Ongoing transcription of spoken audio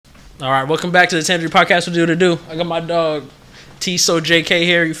All right, welcome back to the Tandry Podcast. What to do? I got my dog Tso JayK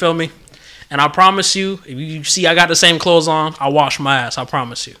here. You feel me? And I promise you, if you see I got the same clothes on, I wash my ass. I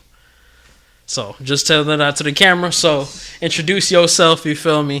promise you. So just tell that to the camera. So introduce yourself. You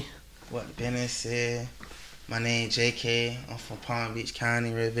feel me? What the business said. My name JayK. I'm from Palm Beach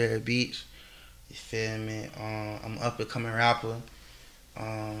County, Riviera Beach. You feel me? I'm up and coming rapper.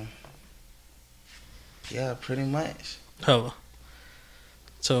 Yeah, pretty much. Hella.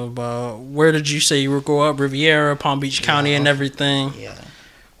 So, where did you say you would grow up? Riviera, Palm Beach County, and everything. Yeah.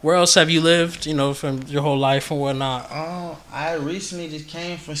 Where else have you lived? You know, from your whole life and whatnot. I recently just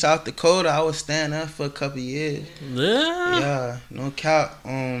came from South Dakota. I was staying there for a couple of years. Yeah. Yeah, no cap.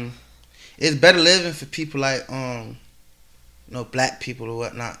 It's better living for people like black people or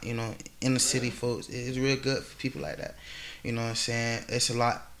whatnot. You know, inner city folks. It's real good for people like that. You know what I'm saying? It's a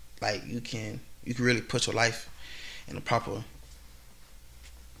lot. Like you can really put your life in a proper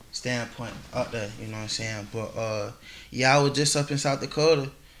standpoint up there, you know what I'm saying? But yeah, I was just up in South Dakota.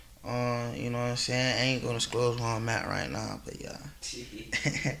 You know what I'm saying? I ain't gonna disclose where I'm at right now, but yeah.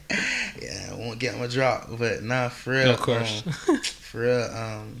 Yeah, I won't get my drop. But nah, for real. Of course. For real,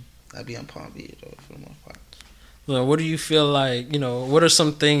 I be on Palm Beach though for the most part. Well, what do you feel like, what are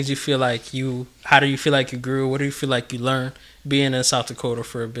some things you feel like how do you feel like you grew? What do you feel like you learned being in South Dakota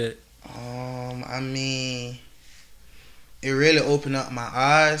for a bit? I mean, it really opened up my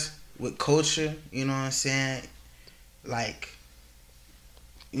eyes with culture, you know what I'm saying? Like,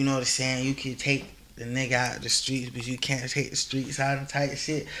 you know what I'm saying? You can take the nigga out of the streets, but you can't take the streets out and type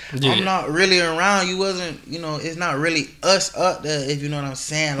shit. Yeah. I'm not really around. You wasn't, it's not really us up there, if you know what I'm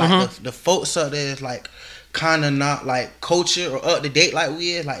saying. Like, the folks up there is like kind of not like culture or up to date like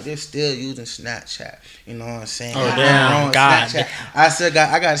we is. Like, they're still using Snapchat. You know what I'm saying? Oh, damn. God. Snapchat.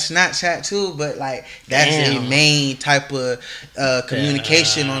 I got a Snapchat too, but like that's the main type of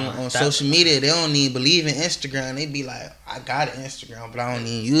communication on social media. They don't even believe in Instagram. They be like, I got an Instagram, but I don't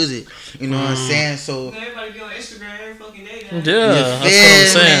even use it. You know what I'm saying? So everybody be on Instagram every fucking day. Yeah,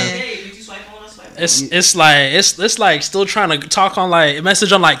 that's what I'm saying. It's like still trying to talk on like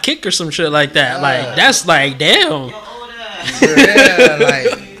message on like Kick or some shit like that. Yeah. Like that's like damn. Yeah,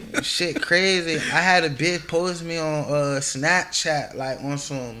 like shit crazy. I had a bitch post me on Snapchat like on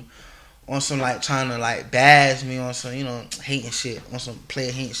some like trying to like bash me on some hating shit, on some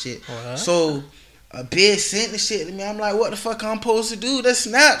player hating shit. What? So a bitch sent the shit to me. I'm like, what the fuck I'm supposed to do? That's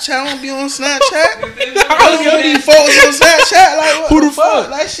Snapchat. I don't be on Snapchat. I don't be folks on Snapchat. Like, what who the fuck?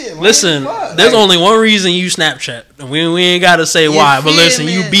 That shit. Listen, there's only one reason you Snapchat. And we ain't gotta say why. But listen,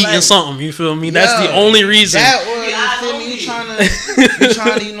 you beating like, something. You feel me? That's the only reason. That was, you feel me? You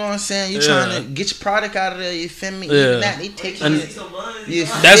trying to, you know what I'm saying? You trying to get your product out of there. You feel me? Yeah. That, they taking it.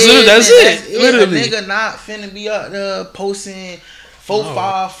 That's it. Literally. A nigga not finna be out there posting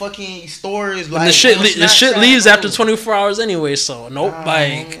 4-5 fucking stories like the shit leaves after 24 hours anyway, so nope.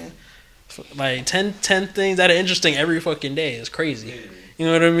 Like 10 things that are interesting every fucking day is crazy. You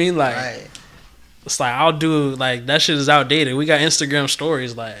know what I mean? Like it's like I'll do like that shit is outdated. We got Instagram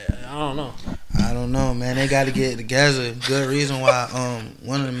stories. Like I don't know, man. They got to get it together. Good reason why.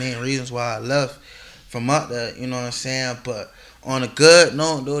 One of the main reasons why I left from up there. You know what I'm saying? But on a good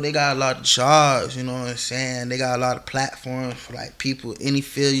note, though, they got a lot of jobs, you know what I'm saying? They got a lot of platforms for, like, people, any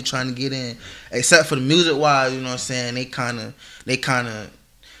field you trying to get in. Except for the music-wise, you know what I'm saying? They kind of,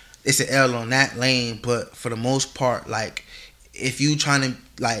 it's an L on that lane. But for the most part, like, if you trying to,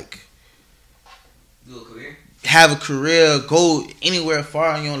 like, have a career, go anywhere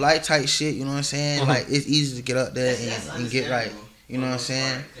far in your life type shit, you know what I'm saying? Like, it's easy to get up there and get right. You know what I'm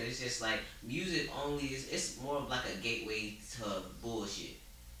saying? Because it's just like, music only it's more of like a gateway to bullshit.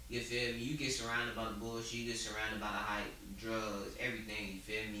 You feel me? You get surrounded by the bullshit, you get surrounded by the hype, drugs, everything, you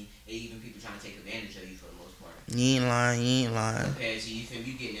feel me? And even people trying to take advantage of you for the most part. You ain't lying. Compared to, you feel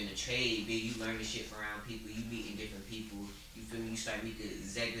me, you getting in the trade, you learning shit from around people, you meeting different people, you feel me, you start meeting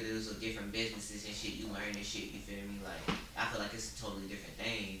executives of different businesses and shit, you learning shit, you feel me? Like, I feel like it's a totally different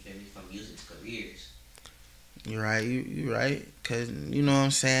thing, you feel me, from music to careers. You're right. You're right. Because, you know what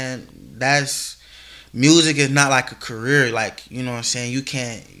I'm saying? Music is not like a career. Like, you know what I'm saying? You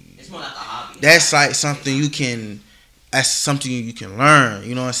can't. It's more like a hobby. That's like something you can. That's something you can learn.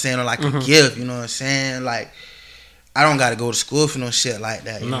 You know what I'm saying? Or like a gift. You know what I'm saying? Like, I don't got to go to school for no shit like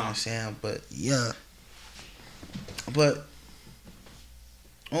that. You know what I'm saying? But, yeah. But,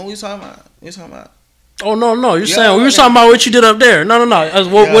 what we talking about? Oh no! You're saying we were talking about what you did up there. No.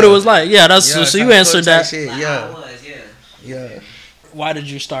 What it was like. Yeah, that's so you answered that. Shit, yeah. Why did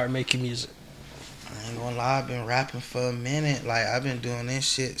you start making music? I ain't gonna lie, I've been rapping for a minute. Like I've been doing this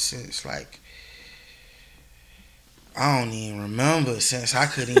shit since like I don't even remember since I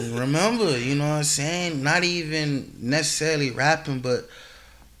couldn't even remember, you know what I'm saying? Not even necessarily rapping, but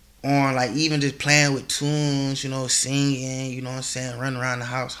on like even just playing with tunes, you know, singing, you know what I'm saying, running around the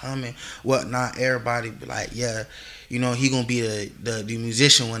house humming, whatnot. Everybody be like, yeah, you know, he gonna be the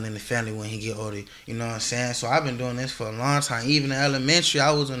musician one in the family when he get older, you know what I'm saying? So I've been doing this for a long time. Even in elementary,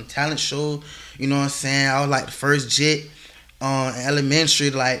 I was on a talent show, you know what I'm saying? I was like the first jit in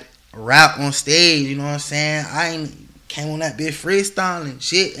elementary to like rap on stage, you know what I'm saying? I ain't came on that big freestyling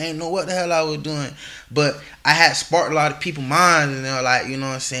shit, ain't know what the hell I was doing. But I had sparked a lot of people's minds, and they were like, you know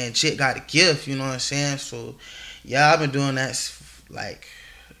what I'm saying, Chick got a gift, you know what I'm saying? So yeah, I've been doing that like,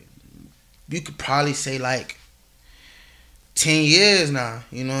 you could probably say like 10 years now,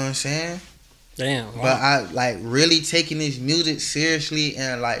 you know what I'm saying? Damn. Wow. But I like really taking this music seriously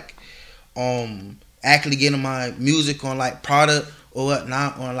and like actually getting my music on like product or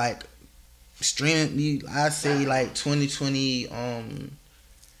whatnot on like streaming. I say like 2020.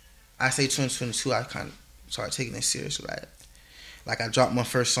 I say 2022. I kind of started taking it seriously. Like I dropped my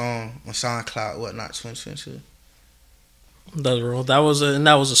first song on SoundCloud, whatnot, 2022. That's real. That was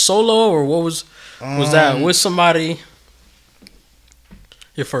a solo, or what was that with somebody?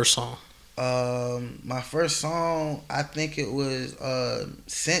 Your first song. My first song, I think it was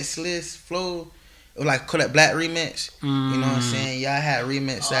Senseless Flow. It was like Kodak Black remix. You know what I'm saying? Yeah, I had a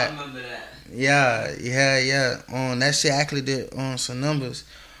remix that. I remember that. Yeah. That shit actually did some numbers.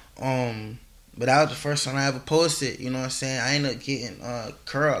 But that was the first song I ever posted. You know what I'm saying? I ended up getting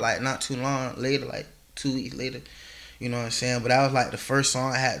curled like not too long later, like 2 weeks later. You know what I'm saying? But that was like the first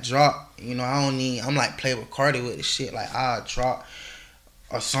song I had dropped. You know, I'm like Playboy Cardi with the shit. Like I'll drop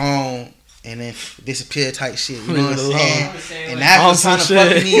a song and then disappear type shit. You know what I'm saying? And that's what's trying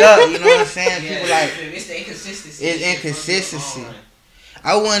to fuck me up. You know what I'm saying? People like it's the inconsistency. It's inconsistency.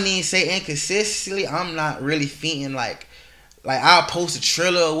 I wouldn't even say inconsistently. I'm not really thinking like I'll post a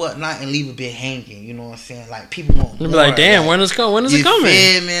trailer or whatnot and leave a bit hanging. You know what I'm saying? Like people won't. Be like, damn, when is it coming? You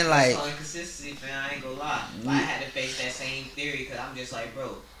feel me? Like that's all inconsistency, man. I ain't gonna lie. I had to face that same theory because I'm just like,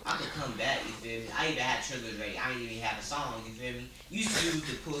 bro, I could come back. You feel me? I even had trailers ready. I didn't even have a song. You feel me? You used to use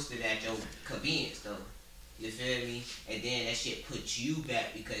the post it at your convenience though. You feel me? And then that shit puts you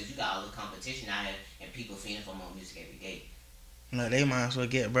back because you got all the competition out here and people feeding for more music every day. No, they might as well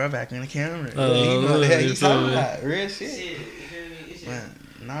get bro back in the camera. You know what the hell you talking about? Real shit. You feel me? Man,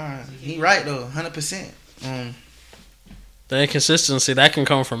 nah, he right though, 100%. The inconsistency that can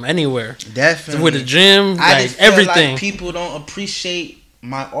come from anywhere. Definitely. With the gym, I like everything. Like people don't appreciate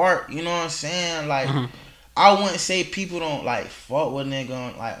my art. You know what I'm saying? Like I wouldn't say people don't like fuck with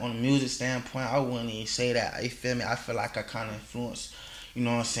nigga on a music standpoint. I wouldn't even say that. You feel me? I feel like I kind of influenced. You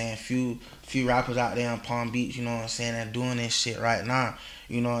know what I'm saying? Few rappers out there in Palm Beach, you know what I'm saying, that doing this shit right now.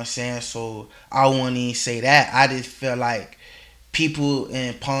 You know what I'm saying? So I wouldn't even say that. I just feel like people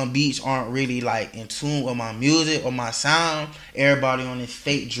in Palm Beach aren't really like in tune with my music or my sound. Everybody on this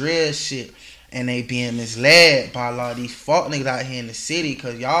fake drill shit. And they being misled by a lot of these fuck niggas out here in the city.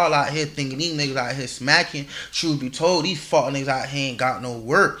 Cause y'all out here thinking these niggas out here smacking. Truth be told, these fuck niggas out here ain't got no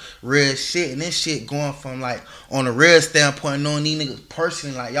work. Real shit. And this shit going from like, on a real standpoint, knowing these niggas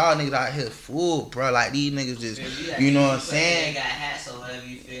personally, like y'all niggas out here fool, bro. Like these niggas just, you know what I'm saying? They got hats or whatever,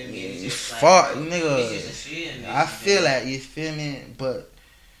 you feel me? It's just fuck, like, nigga. it's just a shit, I feel that, you feel me? But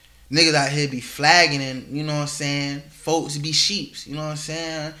niggas out here be flagging and, you know what I'm saying? Folks be sheeps, you know what I'm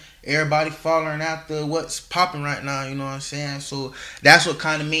saying? Everybody following after what's popping right now, you know what I'm saying? So that's what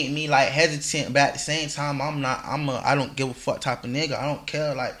kind of made me like hesitant, but at the same time, I don't give a fuck type of nigga. I don't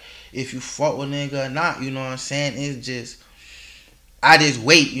care like if you fuck with nigga or not, you know what I'm saying? It's just, I just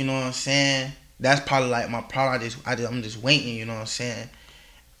wait, you know what I'm saying? That's probably like my problem. I'm just waiting, you know what I'm saying?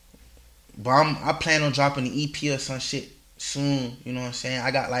 But I plan on dropping the EP or some shit soon, you know what I'm saying? I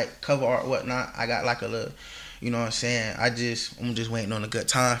got like cover art, whatnot. I got like a little, you know what I'm saying? I'm just waiting on a good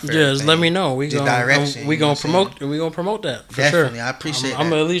time for everything. Just let me know. We gonna promote that for Definitely, sure. I appreciate I'm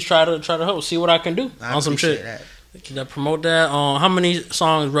gonna at least try to help see what I can do I on some shit. that. Promote that. How many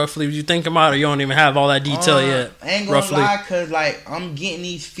songs roughly you think about, or you don't even have all that detail yet? I ain't gonna lie, cause like I'm getting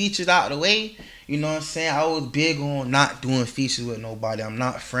these features out of the way. You know what I'm saying? I was big on not doing features with nobody. I'm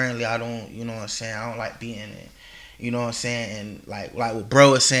not friendly. I don't, you know what I'm saying? I don't like being in. You know what I'm saying? And like what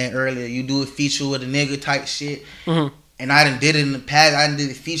bro was saying earlier, you do a feature with a nigga type shit. And I done did it in the past. I done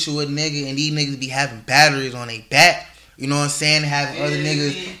did a feature with a nigga, and these niggas be having batteries on their back You know what I'm saying? Having other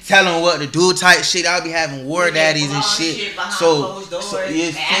niggas tell them what to do type shit. I'll be having war daddies and shit. So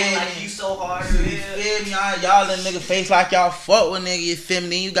you feel me? You so hard. You feel me? Y'all in nigga face like y'all fuck with nigga. You feel me?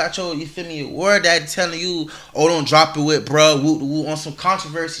 Then you got your, you feel me, your war daddy telling you, oh, don't drop it with bruh, whoop whoop on some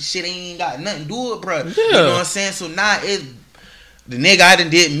controversy shit. Ain't got nothing to do with bruh. Yeah. You know what I'm saying? So now it's the nigga I done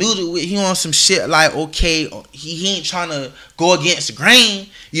did music with, he on some shit like, okay, he ain't trying to go against the grain,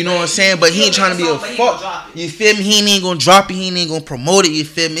 you know what I'm saying? But he ain't trying to be a fuck. You feel me? He ain't gonna drop it, he ain't gonna promote it, you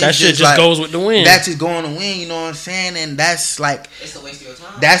feel me? That shit just like, goes with the wind. That's just going to win, you know what I'm saying? And that's like, it's a waste of your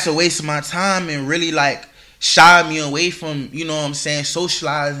time. That's a waste of my time and really like shy me away from, you know what I'm saying,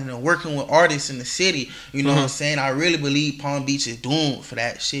 socializing and working with artists in the city. You know what I'm saying? I really believe Palm Beach is doomed for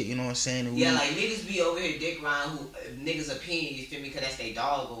that shit, you know what I'm saying? And yeah, like niggas be over here dick around who niggas' opinion, you feel me, because that's their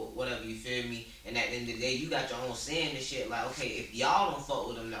dog or whatever, you feel me? And at the end of the day, you got your own saying and shit. Like, okay, if y'all don't fuck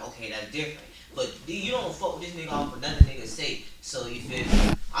with them, then okay, that's different. But you don't fuck with this nigga off another nigga's sake. So, you feel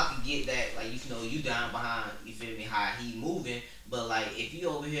me? I can get that, like, you know, you down behind, you feel me, how he moving. But, like, if you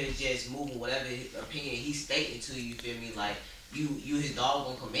over here just moving whatever opinion he's stating to you, you feel me, like, you his dog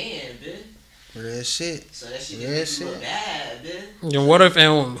on command, bitch. Real shit. So that shit just make you look bad, bitch. And what if,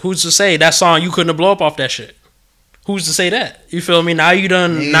 and who's to say that song you couldn't have blow up off that shit? Who's to say that? You feel me? Now you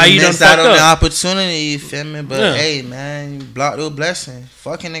done fucked out on up. the opportunity, you feel me? But yeah. Hey, man, you blocked your blessing.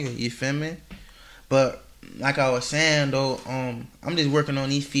 Fucking nigga, you feel me? But like I was saying though, I'm just working on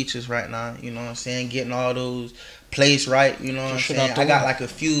these features right now. You know what I'm saying? Getting all those plays right. You know what I'm saying? I got like a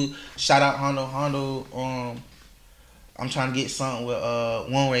few. Shout out Hondo. I'm trying to get something with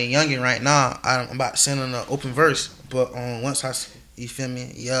One Way Youngin right now. I'm about to send in an open verse. But once you feel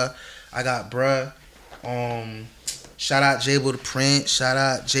me? Yeah, I got bruh. Shout out Jabo the Prince. Shout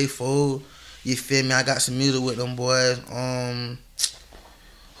out J Fold. You feel me? I got some music with them boys.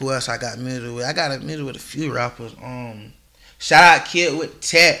 Who else I got music with? I got a music with a few rappers. Shout out Kid with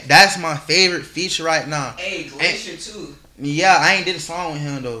Tech. That's my favorite feature right now. Hey, Glacier too. Yeah, I ain't did a song with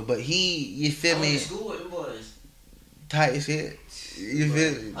him though, but you feel me? School with them boys. Tight as shit. You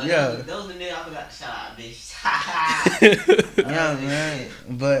feel me? Yeah. Those are the niggas I forgot to shout out, bitch. Yeah, man.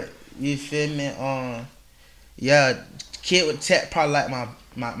 But you feel me? Yeah, Kid with Tech probably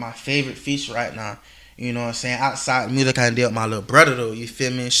like my favorite feature right now. You know what I'm saying? Outside the music, I did with my little brother though. You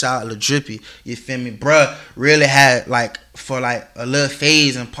feel me? Shout out Lil Drippy. You feel me? Bruh really had like for like a little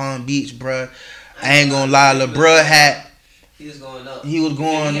phase in Palm Beach, bruh. I ain't gonna lie, Lil bruh had. He was going up. He was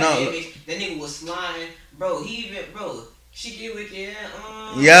going up. That nigga was sliding, bro. She get with you.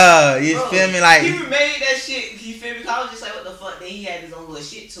 Yeah, you feel me? Like he made that shit. You feel me? Cause I was just like, what the fuck? Then he had his own little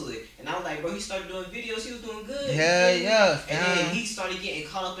shit to it, and I was like, bro, he started doing videos. He was doing good. Hell yeah. And then he started getting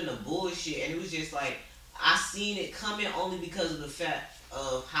caught up in the bullshit, and it was just like I seen it coming only because of the fact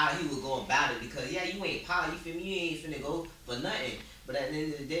of how he was going about it. Because yeah, you ain't power. You feel me? You ain't finna go for nothing. But at the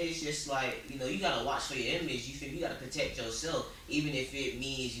end of the day, it's just like, you know, you gotta watch for your image. You feel me? You gotta protect yourself, even if it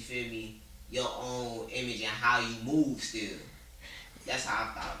means, you feel me, your own image and how you move still. That's how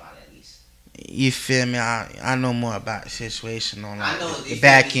I thought about it, at least. You feel me? I know more about the situation on like the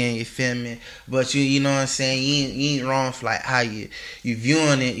back end, you feel me? But you know what I'm saying? You ain't wrong for like how you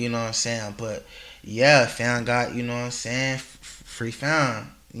viewing it, you know what I'm saying? But yeah, fam got, you know what I'm saying, free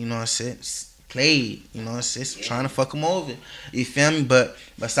fam, you know what I'm saying, played, you know what I'm saying, trying to fuck him over, you feel me? But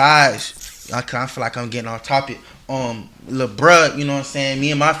besides, I feel like I'm getting off topic. Lil bruh, you know what I'm saying,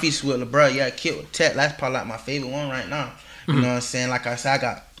 me and my features with Lil bruh, yeah, Kid with Tech, that's probably like my favorite one right now. You know what I'm saying? Like I said, I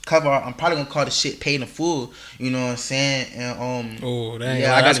got cover art. I'm probably gonna call the shit Paid in Full. You know what I'm saying? And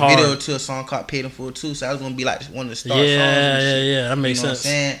yeah, I got a video to a song called Paid in Full too. So that was gonna be like one of the star songs. Yeah, that makes sense. What I'm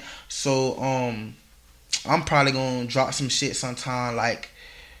saying? So I'm probably gonna drop some shit sometime like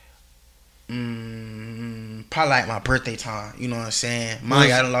probably like my birthday time. You know what I'm saying? I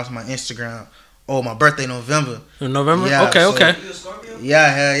done lost my Instagram. Oh, my birthday November. In November? Yeah, okay. You a Scorpio? Yeah,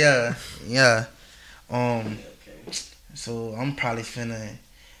 hell yeah. So I'm probably finna,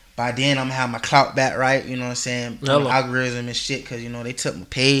 by then I'm gonna have my clout back right, you know what I'm saying, on the algorithm and shit, cause you know they took my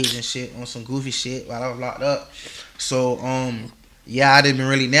page and shit on some goofy shit while I was locked up. So yeah, I done been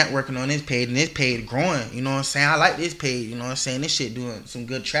really networking on this page, and this page growing, you know what I'm saying. I like this page, you know what I'm saying. This shit doing some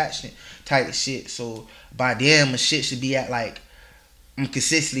good traction type of shit. So by then my shit should be at like, I'm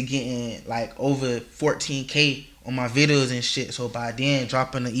consistently getting like over 14K on my videos and shit. So by then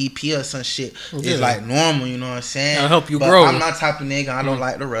dropping an EP or some shit is like normal, you know what I'm saying. I'll help you grow. I'm not type of nigga, I don't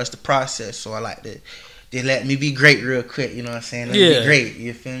like to rush the process. So I like to they let me be great real quick, you know what I'm saying. Let me be great,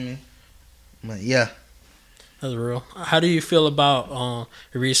 you feel me? But yeah. That's real. How do you feel about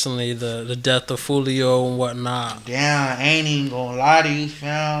recently the death of Foolio and whatnot? Damn, I ain't even gonna lie to you,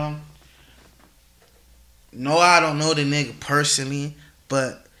 fam. No, I don't know the nigga personally,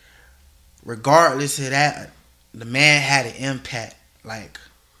 but regardless of that, the man had an impact. Like,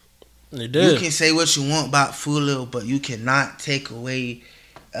 he did. You can say what you want about Foolio, but you cannot take away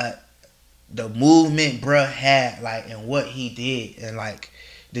the movement bruh had, like, and what he did, and like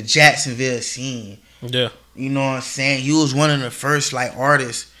the Jacksonville scene. Yeah. You know what I'm saying? He was one of the first like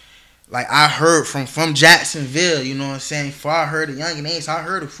artists. Like I heard from Jacksonville, you know what I'm saying? Before I heard the Young Ace, I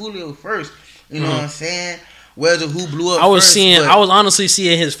heard of Foolio first. You know what I'm saying? Whether who blew up I was first, I was honestly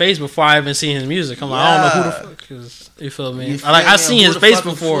seeing his face before I even seen his music. I'm like, I don't know who the fuck is. You feel me? I seen his face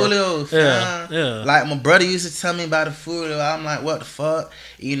before. Foolio, yeah. Like my brother used to tell me about the Foolio. I'm like, what the fuck?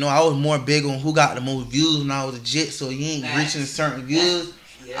 You know, I was more big on who got the most views when I was a jit, so you ain't reaching certain views.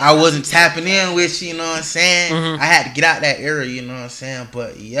 I wasn't tapping in with you, you know what I'm saying? I had to get out that era, you know what I'm saying?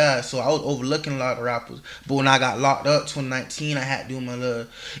 But yeah, so I was overlooking a lot of rappers. But when I got locked up 2019, I had to do my little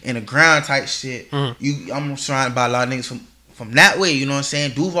in the ground type shit. I'm surrounded by a lot of niggas from that way, you know what I'm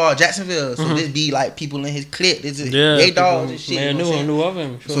saying? Duval, Jacksonville. So this be like people in his clique. This is they dogs and shit. Man, you know knew of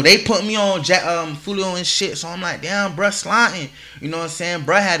him. Sure. So they put me on Foolio and shit. So I'm like, damn, bruh, slotting. You know what I'm saying?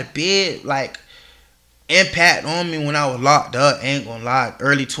 Bruh had a big like impact on me when I was locked up. Ain't gonna lie.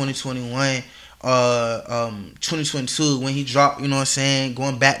 Early 2021, 2022 when he dropped, you know what I'm saying,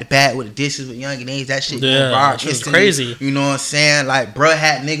 going back to back with the dishes with Young Ace, that shit going viral. It's crazy. You know what I'm saying? Like bruh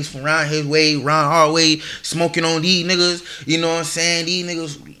had niggas from around his way, around our way, smoking on these niggas. You know what I'm saying? These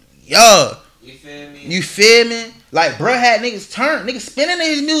niggas, yo. You feel me? You feel me? Like bruh had niggas turn, niggas spinning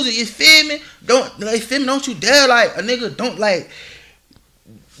in his music. You feel me? Don't you dare like a nigga don't like.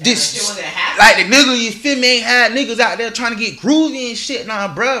 This like the nigga, you feel me, ain't had niggas out there trying to get groovy and shit.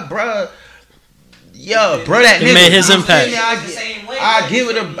 Nah, bruh, yo, bruh, that nigga made his impact. I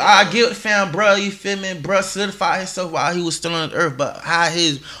give it fam, bruh, you feel me, bruh, solidified himself while he was still on the earth. But how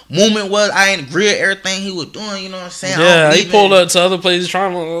his movement was, I ain't agree with everything he was doing. You know what I'm saying? Yeah, he pulled up to other places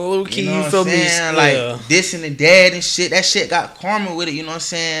trying to low key. You feel me? Like this and the dad and shit. That shit got karma with it. You know what I'm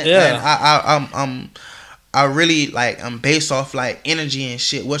saying? Yeah. And I really like I'm based off like energy and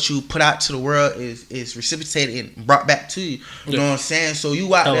shit. What you put out to the world is reciprocated and brought back to you. You know what I'm saying? So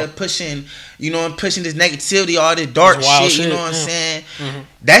you out there pushing, pushing this negativity, all this dark shit. You know what I'm saying?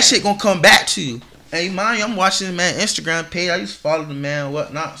 That shit gonna come back to you. And you mind you, I'm watching this man Instagram page. I used to follow the man and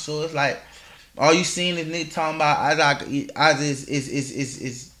whatnot. So it's like all you seen is nigga talking about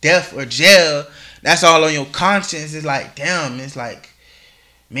is death or jail. That's all on your conscience. It's like damn. It's like.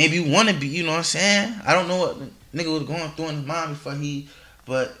 Maybe you want to be, you know what I'm saying? I don't know what the nigga was going through in his mind before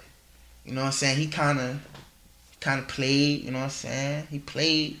but, you know what I'm saying? He kind of played, you know what I'm saying? He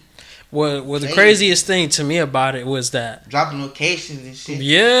played. Well, the craziest thing to me about it was that. Dropping locations and shit.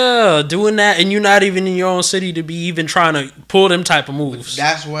 Yeah, doing that, and you're not even in your own city to be even trying to pull them type of moves.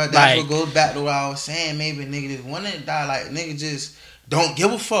 That's what goes back to what I was saying. Maybe a nigga just wanted to die. Like, nigga just don't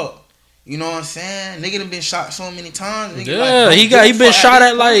give a fuck. You know what I'm saying? Nigga done been shot so many times. Nigga, like, he been shot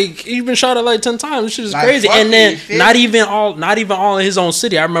at like 10 times. This shit is like, crazy. And then not even all in his own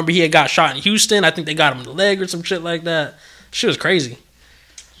city. I remember he had got shot in Houston. I think they got him in the leg or some shit like that. Shit was crazy.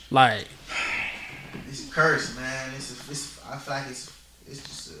 Like it's a curse, man. I feel like it's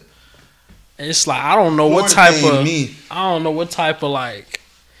just it's like I don't know what type of like.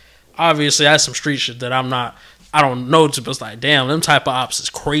 Obviously, that's some street shit that I don't know. But it's like damn, them type of ops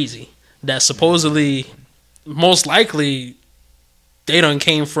is crazy. That supposedly, most likely, they done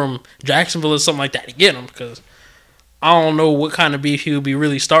came from Jacksonville or something like that to get him. Because I don't know what kind of beef he would be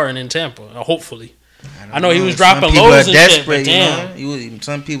really starting in Tampa. Hopefully, I know he was dropping lows and shit. But damn,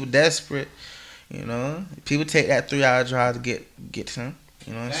 some people desperate. You know, people take that 3-hour drive to get to him.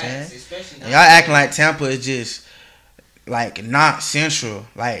 You know what I'm saying? And y'all acting like Tampa is just. Like not central,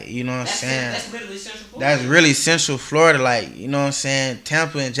 like you know what I'm saying. That's literally central Florida. That's really central Florida, like you know what I'm saying.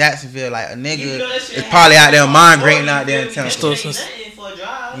 Tampa and Jacksonville, like a nigga is probably out there migrating out there in Tampa.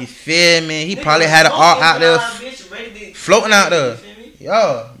 You feel me? He probably had an art out there floating out there.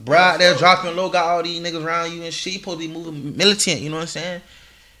 Yo, bro out there dropping low, got all these niggas around you and shit. You supposed to be moving militant, you know what I'm saying?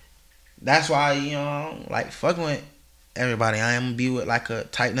 That's why like fucking with everybody. I am gonna be with like a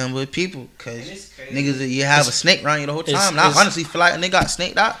tight number of people because niggas, you have a snake around you the whole time. And I honestly feel like a nigga got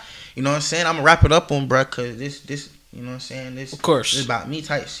snaked out. You know what I'm saying? I'm gonna wrap it up on bruh because this you know what I'm saying? This of course this about me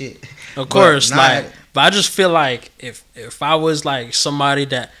type shit. Of course, but I just feel like if I was like somebody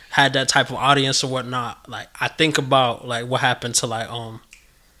that had that type of audience or whatnot, like I think about like what happened to like and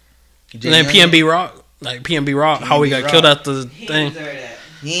then PNB Rock, how he got killed at the thing.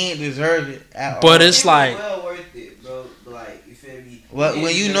 He ain't deserve it at all. But it's like. Well,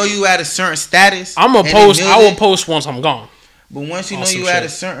 when you know you at a certain status, I will post once I'm gone. But once you know you at a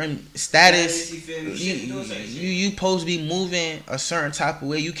certain status, you supposed to be moving a certain type of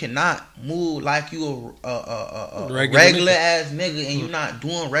way. You cannot move like you a regular ass nigga and you not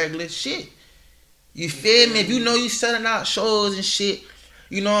doing regular shit. You feel me? If you know you selling out shows and shit,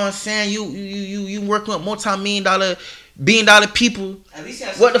 you know what I'm saying? You working with multi-million-dollar, billion-dollar people.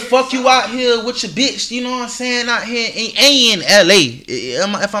 What the fuck you out here with your bitch? You know what I'm saying? Out here in LA,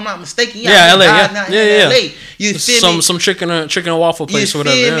 if I'm not mistaken. Yeah, LA. Yeah. LA. You feel me? Some chicken and waffle place or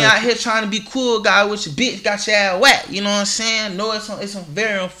whatever. You feel me? Out here trying to be cool guy with your bitch, got your ass whacked. You know what I'm saying? No, it's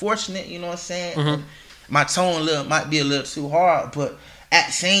very unfortunate. You know what I'm saying? Mm-hmm. My tone might be a little too hard, but at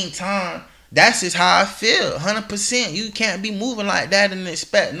the same time, that's just how I feel. 100%. You can't be moving like that and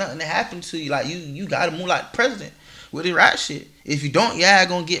expect nothing to happen to you. Like you gotta move like the president with the right shit. If you don't, yeah,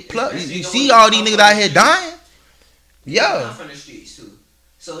 gonna get plucked. You see all these niggas out here dying. Yeah. From the streets too.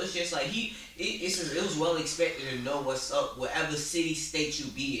 So it's just like it was well expected to know what's up, whatever city, state you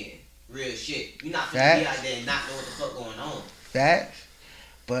be in. Real shit. You're not gonna be out there and not know what the fuck going on. Facts.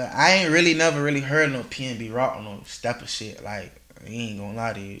 But I ain't never really heard no PNB Rock on no step of shit. Like, he ain't gonna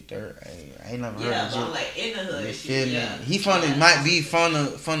lie to you, Dirt. I ain't never heard of it. Yeah, but I'm like in the hood. You feel me? Yeah. He might be from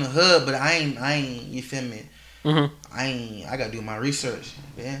the hood, but I ain't. You feel me? Mm-hmm. I gotta do my research,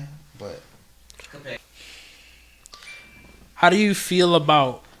 yeah. But how do you feel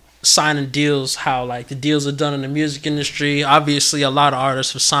about signing deals? How like the deals are done in the music industry? Obviously, a lot of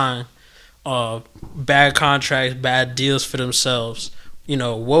artists have signed bad contracts, bad deals for themselves. You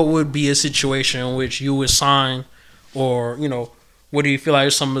know, what would be a situation in which you would sign, or you know, what do you feel like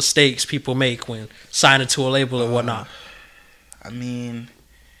are some mistakes people make when signing to a label or whatnot? I mean,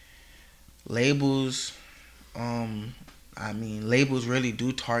 labels. Labels really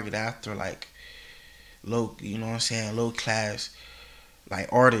do target after like low, you know what I'm saying, low class, like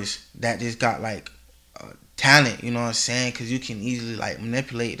artists that just got like talent, you know what I'm saying, because you can easily like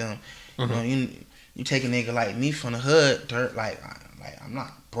manipulate them. Mm-hmm. You know, you take a nigga like me from the hood, Dirt, like I'm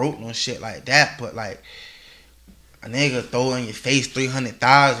not broke no shit like that, but like a nigga throw in your face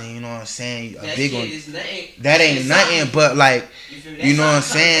 300,000, you know what I'm saying? That big one. That ain't nothing, but like, you know what I'm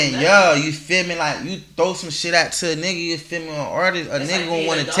saying? Yeah, you feel me? Like you throw some shit out to a nigga, you feel me? An artist, a nigga gonna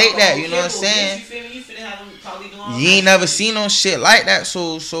want to take that, you know what I'm saying? You ain't never seen no shit like that,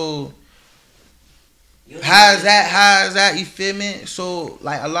 so how's that? You feel me? So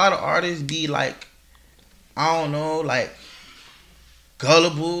like a lot of artists be like, I don't know, like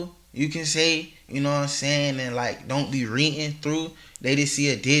gullible, you can say. You know what I'm saying? And like, don't be reading through. They just see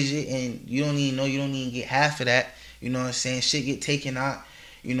a digit and you don't even know, you don't even get half of that. You know what I'm saying? Shit get taken out.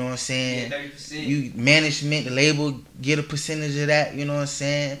 You know what I'm saying? Yeah, 30%. You management, the label, get a percentage of that. You know what I'm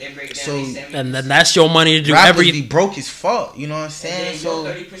saying? They break down so, and then that's your money to do everything. Be broke as fuck. You know what I'm saying? And then so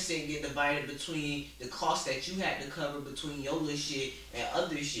your 30% get divided between the cost that you had to cover between your little shit and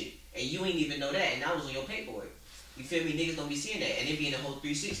other shit. And you ain't even know that. And that was on your paperwork. You feel me? Niggas don't be seeing that. And they be in the whole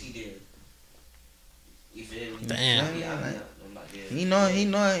 360 deal. You feel me? Damn. He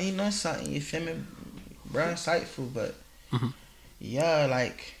know something. You feel me? Bro, insightful, but yeah,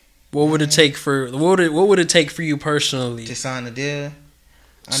 like. What would it take for you personally to sign a deal?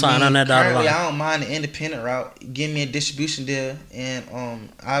 Sign on that dotted line. I don't mind the independent route. Give me a distribution deal, and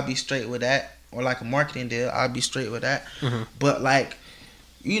I'll be straight with that. Or like a marketing deal, I'll be straight with that. Mm-hmm. But like,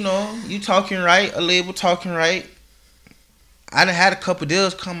 you know, you talking right, a label talking right. I done had a couple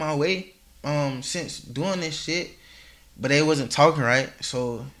deals come my way. Since doing this shit, but they wasn't talking right.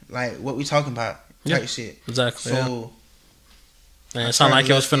 So like, what we talking about? Type shit. Exactly. So man, it sounded like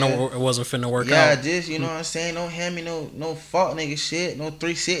it wasn't finna work out. Yeah, just you know what I'm saying. Don't hand me no fuck nigga shit, no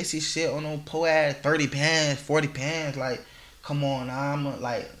 360 shit on no po ass 30 bands, 40 bands. Like, come on, I'm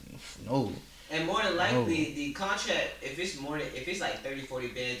like, no. And more than likely, the contract, if it's like 30, 40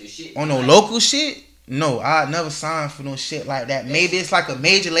 bands, the shit on no like, local shit. No, I never signed for no shit like that. Maybe it's like a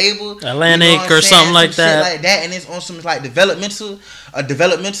major label, Atlantic or something like that. Shit like that, and it's on some like developmental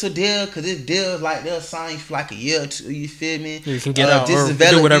deal. Cause this deal like they'll sign you for like a year or two. You feel me? You can get out or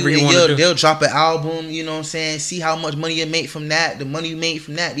do whatever you want to do. They'll drop an album. You know what I'm saying? See how much money you make from that. The money you made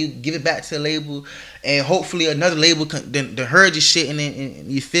from that, you give it back to the label, and hopefully another label then heard your shit, and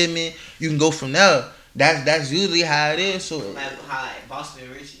you feel me? You can go from there. That's usually how it is. So like how Boston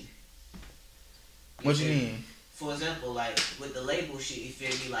and Richie. What you mean? For example, like with the label shit, you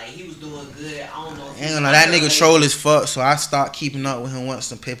feel me? Like he was doing good. I don't know. If ain't gonna that nigga troll as fuck. So I stopped keeping up with him once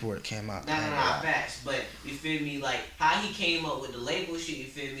some paperwork came out. Nah, facts. But you feel me? Like how he came up with the label shit. You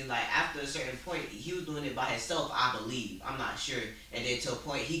feel me? Like after a certain point, he was doing it by himself. I believe. I'm not sure. And then to a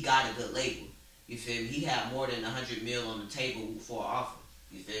point, he got a good label. You feel me? He had more than 100 mil on the table for an offer.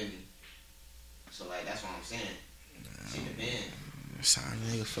 You feel me? So like that's what I'm saying. She the man. Sign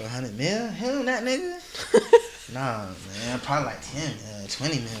a nigga for 100 mil? Him, that nigga? Nah, man. Probably like 10 mil,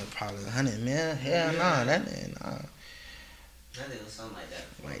 20 mil, probably 100 mil. Hell nah, that nigga, nah. That nigga was something like that.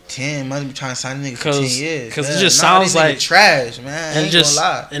 Like 10, must be trying to sign a nigga for 10 years. Because it just sounds like trash, man. And ain't gonna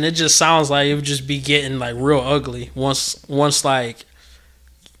lie. And it just sounds like it would just be getting like real ugly once like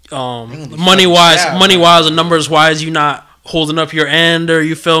money wise and numbers wise, you not holding up your end, or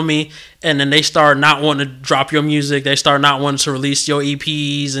you feel me, and then they start not wanting to drop your music, they start not wanting to release your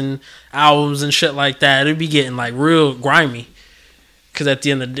EPs and albums and shit like that. It'd be getting like real grimy, because at the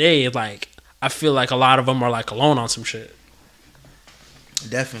end of the day, like I feel like a lot of them are like alone on some shit.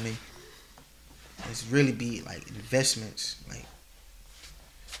 Definitely. It's really be like investments, like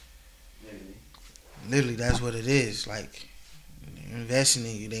literally that's what it is. Like investing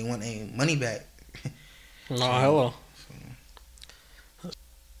in you, they want their money back. No, hello.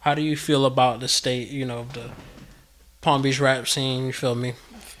 How do you feel about the state, you know, the Palm Beach rap scene, you feel me?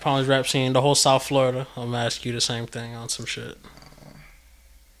 Palm Beach rap scene, the whole South Florida. I'm gonna ask you the same thing on some shit.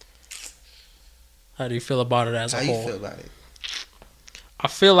 How do you feel about it as a whole? How you feel about it? I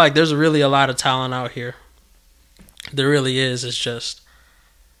feel like there's really a lot of talent out here. There really is. It's just,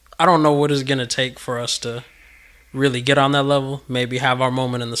 I don't know what it's gonna take for us to really get on that level. Maybe have our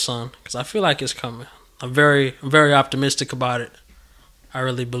moment in the sun, because I feel like it's coming. I'm very optimistic about it. I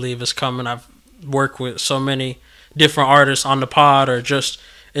really believe it's coming. I've worked with so many different artists on the pod or just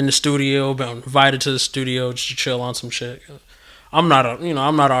in the studio, been invited to the studio just to chill on some shit. I'm not an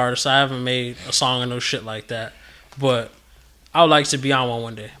artist. I haven't made a song or no shit like that, but I would like to be on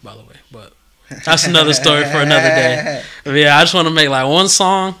one day, by the way. But that's another story for another day. But yeah, I just want to make like one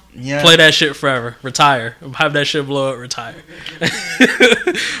song, play that shit forever, retire, have that shit blow up, retire.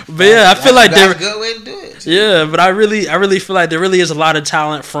 But yeah, I feel like that's a good way to do it. Yeah, but I really feel like there really is a lot of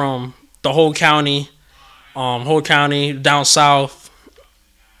talent from the whole county down south,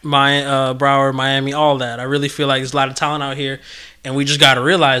 Broward, Miami, all that. I really feel like there's a lot of talent out here, and we just gotta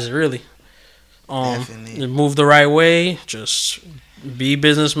realize it. Really, move the right way. Just be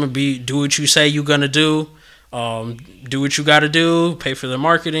businessman. Do what you say you're gonna do. Do what you gotta do. Pay for the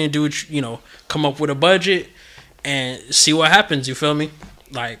marketing. Do what you know. Come up with a budget and see what happens. You feel me?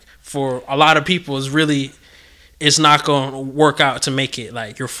 Like for a lot of people, it's not gonna work out to make it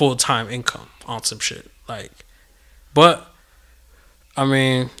like your full-time income on some shit. Like, but I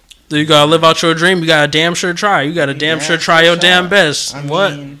mean, you gotta live out your dream. You gotta damn sure try. You gotta damn sure try your damn best.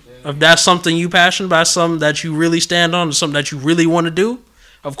 If that's something you passionate about, something that you really stand on, something that you really want to do,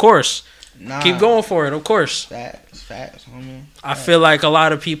 of course, keep going for it. Of course, facts, homie. I feel like a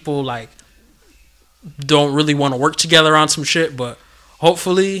lot of people like don't really want to work together on some shit, but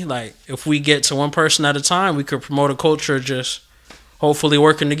hopefully, like if we get to one person at a time, we could promote a culture of just hopefully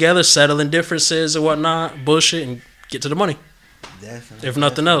working together, settling differences and whatnot, bullshit, and get to the money. Definitely. If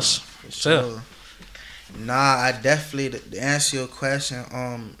nothing else. For sure. Nah, I definitely, to answer your question,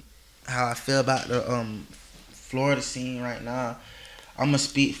 how I feel about the Florida scene right now, I'm gonna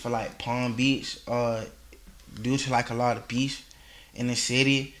speak for like Palm Beach. Due to like a lot of beef in the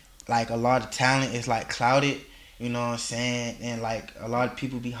city, like a lot of talent is like clouded, you know what I'm saying, and like a lot of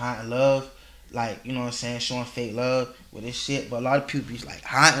people be hiding love, like, you know what I'm saying, showing fake love with this shit, but a lot of people be like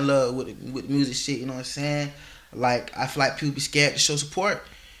hiding love with music shit, you know what I'm saying. Like I feel like people be scared to show support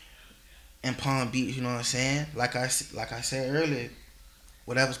in Palm Beach, you know what I'm saying. Like I said earlier,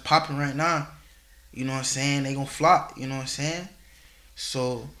 whatever's popping right now, you know what I'm saying, they gonna flop, you know what I'm saying.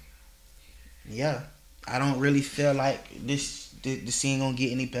 So yeah, I don't really feel like the scene gonna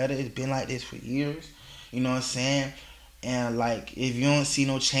get any better. It's been like this for years, you know what I'm saying. And like if you don't see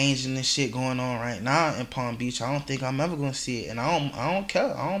no change in this shit going on right now in Palm Beach, I don't think I'm ever gonna see it. And I don't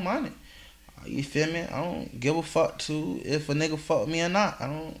care. I don't mind it. You feel me? I don't give a fuck to if a nigga fuck me or not.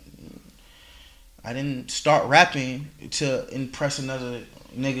 I didn't start rapping to impress another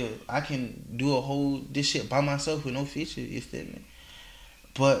nigga. I can do this shit by myself with no feature. You feel me?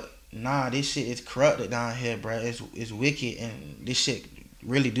 But nah, this shit is corrupted down here, bro. It's wicked, and this shit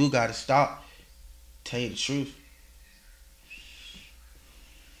really do gotta stop. Tell you the truth,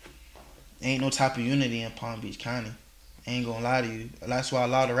 ain't no type of unity in Palm Beach County. Ain't gonna lie to you. That's why a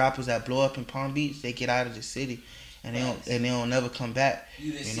lot of rappers that blow up in Palm Beach, they get out of the city, and they don't never come back.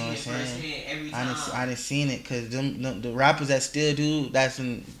 You know what I'm saying? I done seen it, cause the rappers that still do that's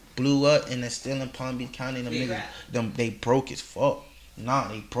blew up and that's still in Palm Beach County, them niggas, they broke as fuck. Nah,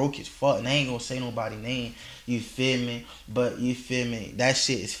 they broke as fuck, and I ain't gonna say nobody name. You feel me? But you feel me? That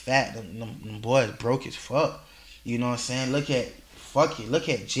shit is fat. Them boys broke as fuck. You know what I'm saying? Look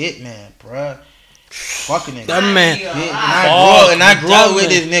at Jit, man, bruh. Fucking nigga. That man. Yeah, and I grew up with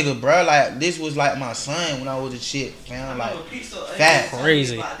this nigga, bro. Like, this was like my son when I was a shit, fam. Like, fat.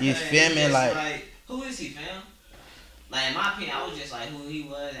 Crazy. You feel me? Like, who is he, fam? Like, in my opinion, I was just like who he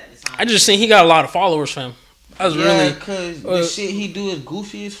was at the time. I just seen he got a lot of followers, fam. I was really, cause the shit he do is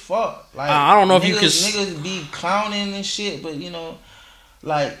goofy as fuck. Like, I don't know if niggas be clowning and shit, but you know,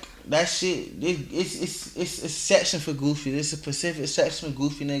 like that shit. It's a section for goofy. It's a specific section for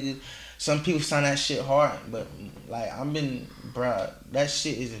goofy niggas. Some people find that shit hard, but like bruh, that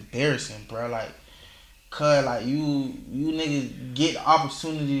shit is embarrassing, bruh. Like, cause like you niggas get the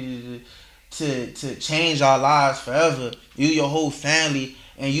opportunity to change our lives forever. You, your whole family.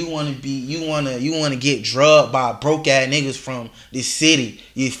 And you wanna get drugged by broke ass niggas from this city.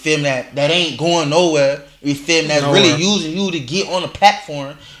 You feel me? That ain't going nowhere. You feel me? That's really using you to get on the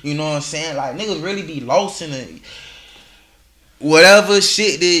platform. You know what I'm saying? Like, niggas really be lost in it. Whatever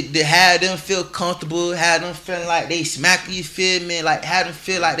shit that had them feel comfortable, had them feeling like they smack you, feel me? Like, had them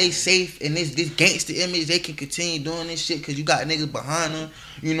feel like they safe in this gangster image. They can continue doing this shit because you got niggas behind them.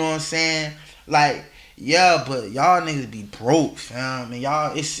 You know what I'm saying? Like, yeah, but y'all niggas be broke, fam. And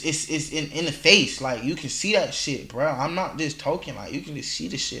y'all, it's in the face. Like, you can see that shit, bro. I'm not just talking. Like, you can just see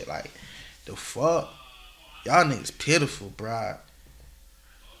the shit. Like, the fuck? Y'all niggas pitiful, bro.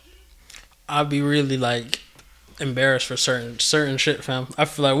 I'd be really, like, embarrassed for certain shit, fam. I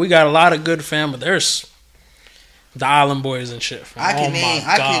feel like we got a lot of good fam, but there's the Island Boys and shit, fam.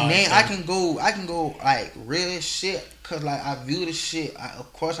 I can go, like, real shit. Cause like I view the shit.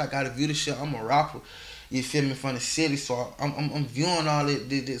 Of course I gotta view the shit. I'm a rapper. You feel me, from the city, so I'm viewing all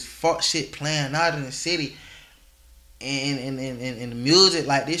this fuck shit playing out in the city, and the music,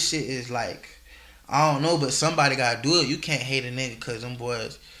 like, this shit is like, I don't know, but somebody gotta do it. You can't hate a nigga cause them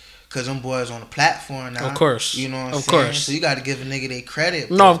boys on the platform now. Of course, you know what I'm saying. Course. So you gotta give a nigga their credit.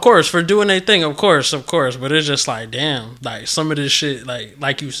 Bro. No, of course, for doing their thing, of course. But it's just like, damn, like some of this shit,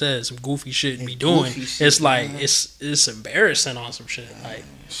 like you said, some goofy shit be doing. Shit, it's like, man. It's embarrassing on some shit, like.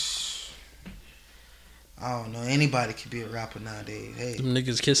 I don't know. Anybody could be a rapper nowadays. Hey, them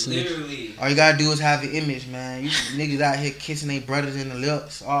niggas kissing literally. All you gotta do is have an image, man. You niggas out here kissing their brothers in the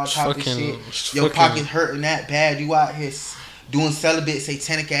lips, all type of shit. Your pockets hurting that bad. You out here doing celibate,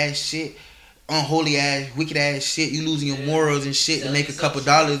 satanic ass shit, unholy ass, wicked ass shit. You losing your morals and shit to make a couple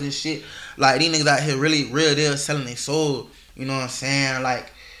dollars and shit. Like, these niggas out here really real deal selling their soul. You know what I'm saying?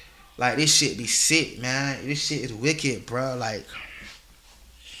 Like this shit be sick, man. This shit is wicked, bro. Like.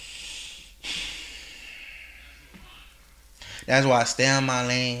 That's why I stay on my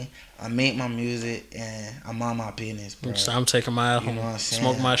lane. I make my music and I'm on my business, bro. So I'm taking my ass home,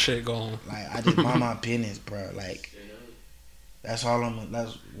 smoke my shit, go home. Like, I just mind my business, bro. Like, that's what I'm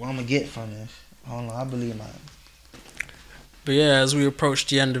gonna get from this. I don't know. I believe mine. But yeah, as we approach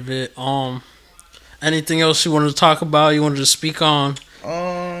the end of it, anything else you wanted to talk about? You wanted to speak on?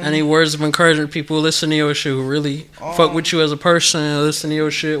 Any words of encouragement? People who listen to your shit, who really fuck with you as a person, listen to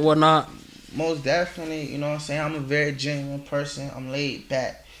your shit, whatnot. Most definitely, you know what I'm saying? I'm a very genuine person. I'm laid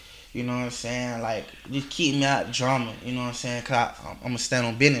back. You know what I'm saying? Like, just keep me out of drama. You know what I'm saying? Because I'm going to stand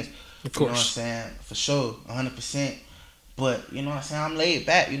on business. Of course. You know what I'm saying? For sure. 100%. But, you know what I'm saying? I'm laid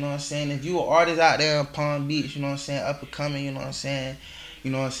back. You know what I'm saying? If you an artist out there in Palm Beach, you know what I'm saying? Up and coming, you know what I'm saying?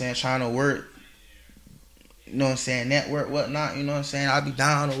 You know what I'm saying? Trying to work. You know what I'm saying? Network, whatnot. You know what I'm saying? I'll be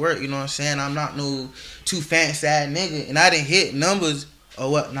down to work. You know what I'm saying? I'm not no too fancy ass nigga. And I didn't hit numbers or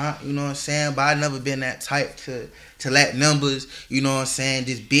whatnot, you know what I'm saying? But I never been that type to let numbers, you know what I'm saying,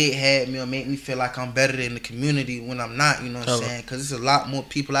 just big head me or make me feel like I'm better than the community when I'm not, you know what I'm saying? Because there's a lot more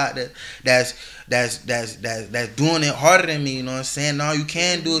people out there that's doing it harder than me, you know what I'm saying? All you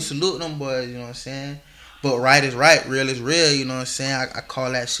can do is salute them boys, you know what I'm saying? But right is right, real is real, you know what I'm saying? I call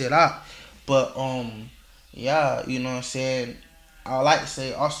that shit out. But yeah, you know what I'm saying? I would like to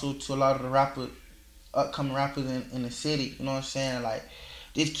say also to a lot of the upcoming rappers in the city, you know what I'm saying? Like,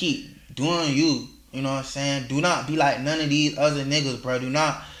 just keep doing you, you know what I'm saying? Do not be like none of these other niggas, bro. Do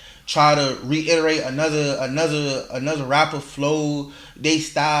not try to reiterate another rapper flow, they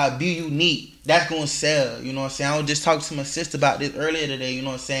style, be unique. That's gonna sell, you know what I'm saying? I was just talking to my sister about this earlier today, you know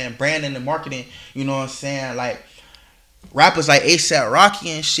what I'm saying? Branding and marketing, you know what I'm saying? Like, rappers like A$AP Rocky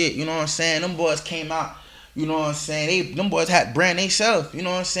and shit, you know what I'm saying? Them boys came out. You know what I'm saying? Them boys had brand themselves. You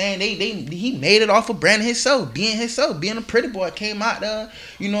know what I'm saying? He made it off of brand himself, being a pretty boy. Came out there,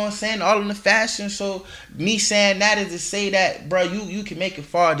 you know what I'm saying? All in the fashion. So me saying that is to say that, bro, you can make it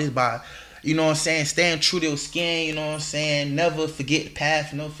far just by, you know what I'm saying, staying true to your skin. You know what I'm saying? Never forget the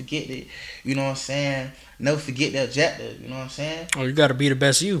path. Never forget it. You know what I'm saying? Never forget the objective. You know what I'm saying? Oh, you gotta be the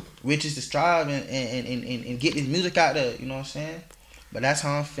best you. Which is to strive and get this music out there. You know what I'm saying? But that's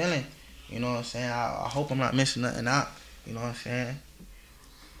how I'm feeling. You know what I'm saying? I hope I'm not missing nothing out. You know what I'm saying?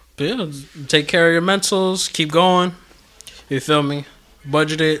 But yeah, take care of your mentals. Keep going. You feel me?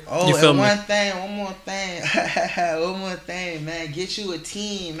 Budget it. Oh, you feel and me? one more thing, man. Get you a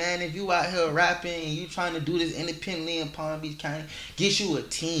team, man. If you out here rapping and you trying to do this independently in Palm Beach County, get you a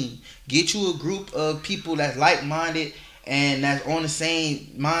team. Get you a group of people that's like-minded and that's on the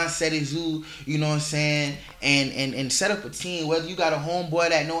same mindset as you. You know what I'm saying? And set up a team. Whether you got a homeboy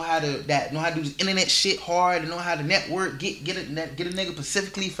that know how to do this internet shit hard, and know how to network, get a nigga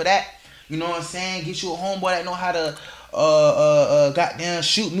specifically for that. You know what I'm saying? Get you a homeboy that know how to goddamn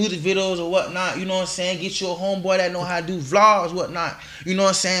shoot music videos or whatnot. You know what I'm saying? Get you a homeboy that know how to do vlogs, whatnot. You know what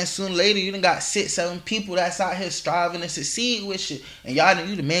I'm saying? Sooner or later, you done got 6-7 people that's out here striving to succeed with you, and you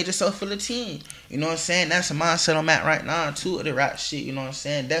done made yourself for the team. You know what I'm saying? That's the mindset I'm at right now too of the rap shit. You know what I'm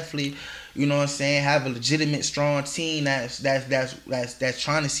saying? Definitely. You know what I'm saying? Have a legitimate, strong team that's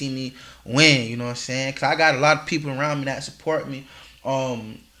trying to see me win. You know what I'm saying? Cause I got a lot of people around me that support me.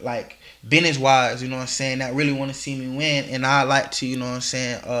 Like business wise, you know what I'm saying, that really want to see me win, and I like to, you know what I'm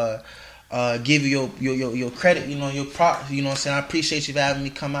saying, give you your credit, you know, your props, you know what I'm saying. I appreciate you for having me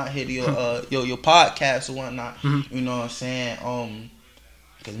come out here to your podcast or whatnot. Mm-hmm. You know what I'm saying.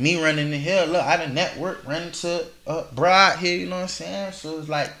 Cause me running the hill, look, I done network running to Broad here, you know what I'm saying. So it's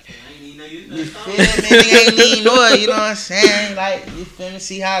like, you feel me? Ain't even know it, you know what I'm saying. Like, you feel me?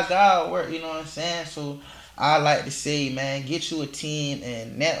 See how God work, you know what I'm saying. So I like to say, man, get you a team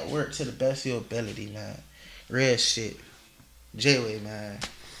and network to the best of your ability, man. Real shit. JayK, man.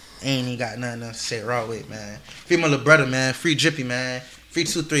 Ain't even got nothing else to say. Raww-viera, man. Free my little brother, man. Free Drippy, man. Free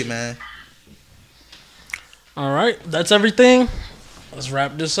 2-3, man. All right, that's everything. Let's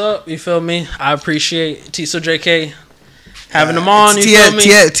wrap this up. You feel me? I appreciate Tso JayK having them on. You feel me?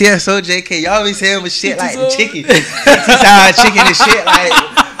 Tso JayK. Y'all be saying with shit like the chicken. Chicken and shit like.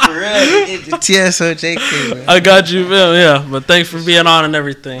 For real, Tso JayK, man. I got you, man. Yeah, but thanks for being on and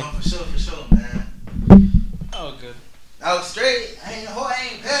everything. Oh, for sure, man. Oh, good. I was straight. I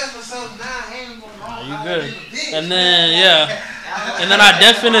ain't passed for something now. I ain't going wrong. You good? And then, yeah. And then I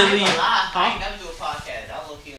definitely. Huh?